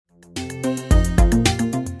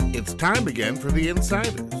Time again for The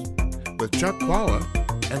Insiders with Chuck Chvala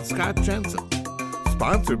and Scott Jensen.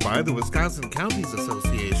 Sponsored by the Wisconsin Counties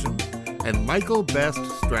Association and Michael Best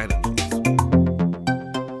Strategies.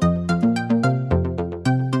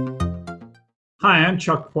 Hi, I'm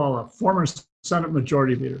Chuck Chvala, former Senate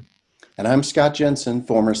Majority Leader. And I'm Scott Jensen,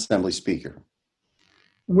 former Assembly Speaker.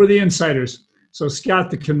 We're the Insiders. So, Scott,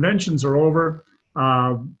 the conventions are over.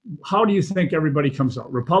 How do you think everybody comes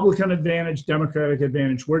out? Republican advantage, Democratic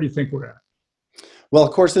advantage? Where do you think we're at? Well,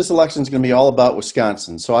 of course, this election is going to be all about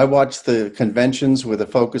Wisconsin. So I watched the conventions with a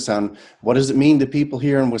focus on what does it mean to people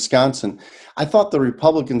here in Wisconsin. I thought the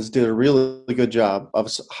Republicans did a really good job of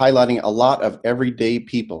highlighting a lot of everyday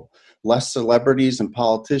people, less celebrities and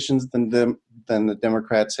politicians than the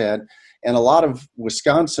Democrats had, and a lot of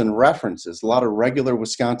Wisconsin references, a lot of regular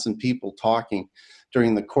Wisconsin people talking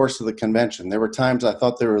during the course of the convention. There were times I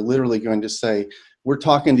thought they were literally going to say, "We're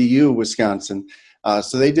talking to you, Wisconsin."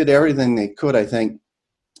 So they did everything they could, I think,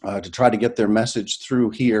 to try to get their message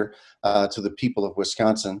through here to the people of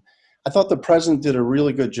Wisconsin. I thought the president did a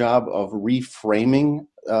really good job of reframing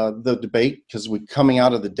the debate because we're coming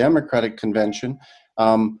out of the Democratic convention.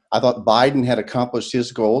 I thought Biden had accomplished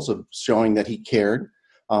his goals of showing that he cared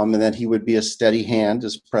and that he would be a steady hand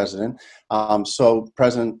as president. So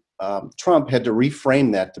President Trump had to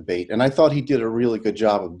reframe that debate. And I thought he did a really good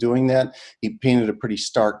job of doing that. He painted a pretty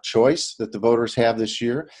stark choice that the voters have this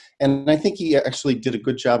year. And I think he actually did a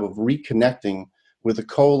good job of reconnecting with the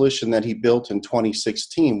coalition that he built in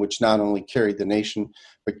 2016, which not only carried the nation,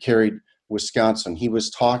 but carried Wisconsin. He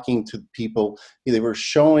was talking to people. They were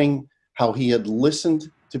showing how he had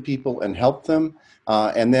listened to people and helped them.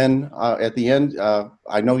 And then at the end,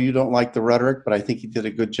 I know you don't like the rhetoric, but I think he did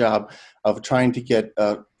a good job of trying to get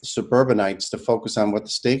suburbanites to focus on what the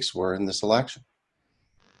stakes were in this election.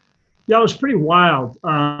 Yeah, it was pretty wild.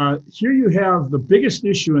 Here you have the biggest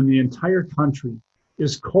issue in the entire country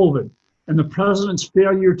is COVID and the president's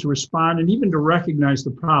failure to respond and even to recognize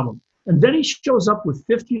the problem. And then he shows up with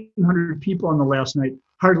 1,500 people on the last night,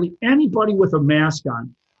 hardly anybody with a mask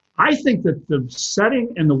on. I think that the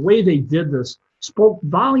setting and the way they did this spoke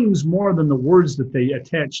volumes more than the words that they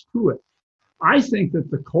attached to it. I think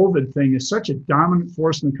that the COVID thing is such a dominant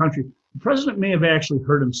force in the country. The president may have actually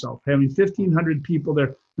hurt himself, having 1,500 people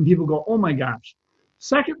there, and people go, oh my gosh.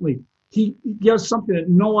 Secondly, he does something that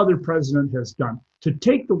no other president has done, to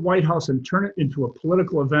take the White House and turn it into a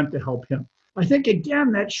political event to help him. I think,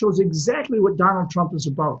 again, that shows exactly what Donald Trump is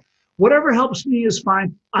about. Whatever helps me is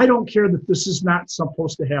fine. I don't care that this is not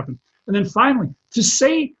supposed to happen. And then finally, to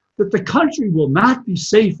say that the country will not be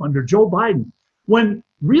safe under Joe Biden, when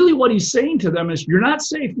really what he's saying to them is, you're not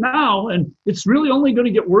safe now, and it's really only going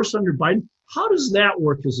to get worse under Biden. How does that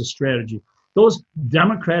work as a strategy? Those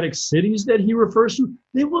Democratic cities that he refers to,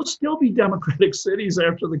 they will still be Democratic cities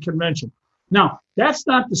after the convention. Now, that's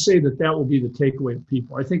not to say that that will be the takeaway of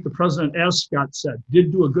people. I think the president, as Scott said,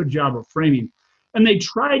 did do a good job of framing. And they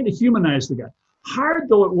tried to humanize the guy. Hard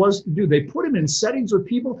though it was to do, they put him in settings with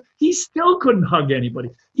people. He still couldn't hug anybody.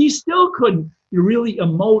 He still couldn't really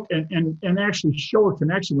emote and actually show a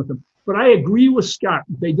connection with them. But I agree with Scott.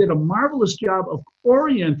 They did a marvelous job of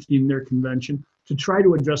orienting their convention to try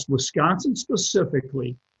to address Wisconsin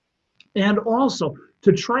specifically, and also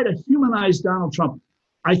to try to humanize Donald Trump.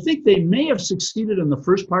 I think they may have succeeded in the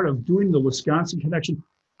first part of doing the Wisconsin connection.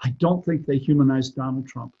 I don't think they humanized Donald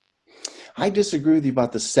Trump. I disagree with you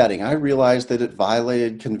about the setting. I realize that it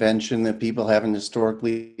violated convention, that people haven't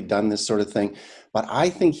historically done this sort of thing. But I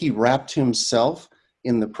think he wrapped himself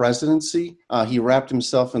in the presidency. He wrapped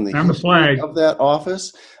himself in the flag of that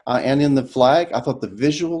office and in the flag. I thought the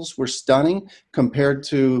visuals were stunning compared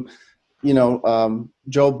to,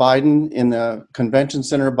 Joe Biden in the convention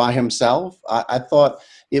center by himself. I thought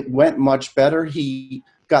it went much better. He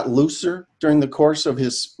got looser during the course of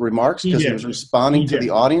his remarks because he was responding to the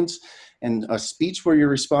audience. And a speech where you're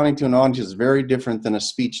responding to an audience is very different than a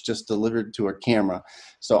speech just delivered to a camera.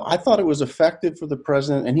 So I thought it was effective for the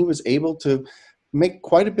president, and he was able to make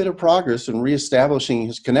quite a bit of progress in reestablishing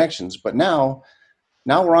his connections. But now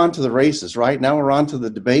we're on to the races, right? Now we're on to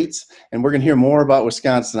the debates, and we're going to hear more about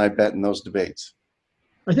Wisconsin, I bet, in those debates.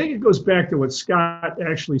 I think it goes back to what Scott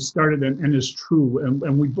actually started and is true,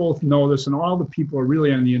 and we both know this, and all the people are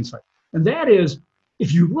really on the inside. And that is,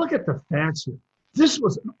 if you look at the facts here, this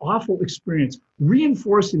was an awful experience,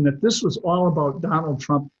 reinforcing that this was all about Donald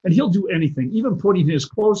Trump, and he'll do anything, even putting his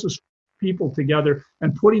closest people together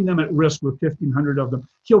and putting them at risk with 1,500 of them.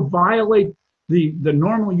 He'll violate the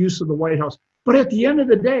normal use of the White House. But at the end of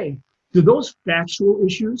the day, do those factual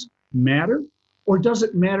issues matter? Or does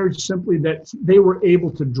it matter simply that they were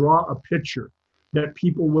able to draw a picture that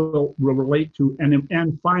people will relate to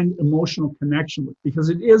and find emotional connection with, because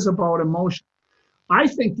it is about emotion. I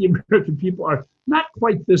think the American people are not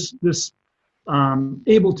quite this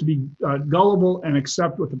able to be gullible and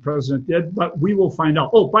accept what the president did, but we will find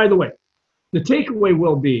out. Oh, by the way, the takeaway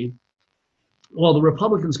will be, well, the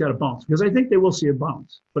Republicans got to bounce, because I think they will see a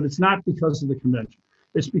bounce, but it's not because of the convention.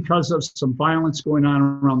 It's because of some violence going on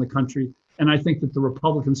around the country. And I think that the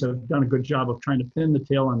Republicans have done a good job of trying to pin the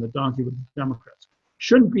tail on the donkey with the Democrats.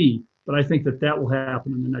 Shouldn't be, but I think that will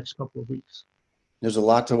happen in the next couple of weeks. There's a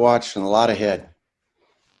lot to watch and a lot ahead.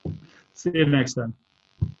 See you next time.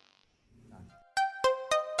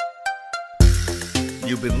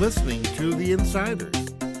 You've been listening to The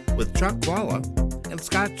Insiders with Chuck Chvala and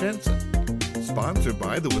Scott Jensen, sponsored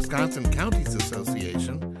by the Wisconsin Counties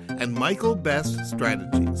Association and Michael Best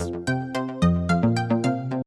Strategies.